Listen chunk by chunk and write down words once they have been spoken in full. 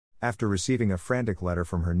After receiving a frantic letter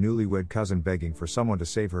from her newlywed cousin begging for someone to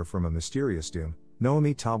save her from a mysterious doom,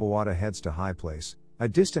 Noemí Taboada heads to High Place, a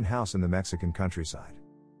distant house in the Mexican countryside.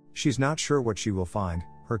 She's not sure what she will find.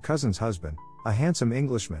 Her cousin's husband, a handsome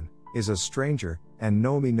Englishman, is a stranger, and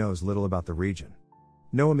Noemí knows little about the region.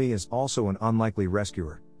 Noemí is also an unlikely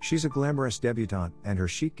rescuer. She's a glamorous debutante, and her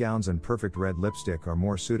chic gowns and perfect red lipstick are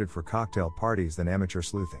more suited for cocktail parties than amateur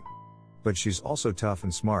sleuthing. But she's also tough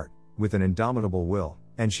and smart, with an indomitable will,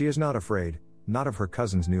 and she is not afraid, not of her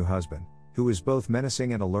cousin's new husband, who is both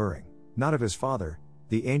menacing and alluring, not of his father,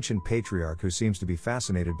 the ancient patriarch who seems to be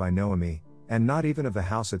fascinated by Noemí, and not even of the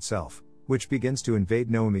house itself, which begins to invade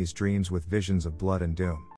Noemí's dreams with visions of blood and doom.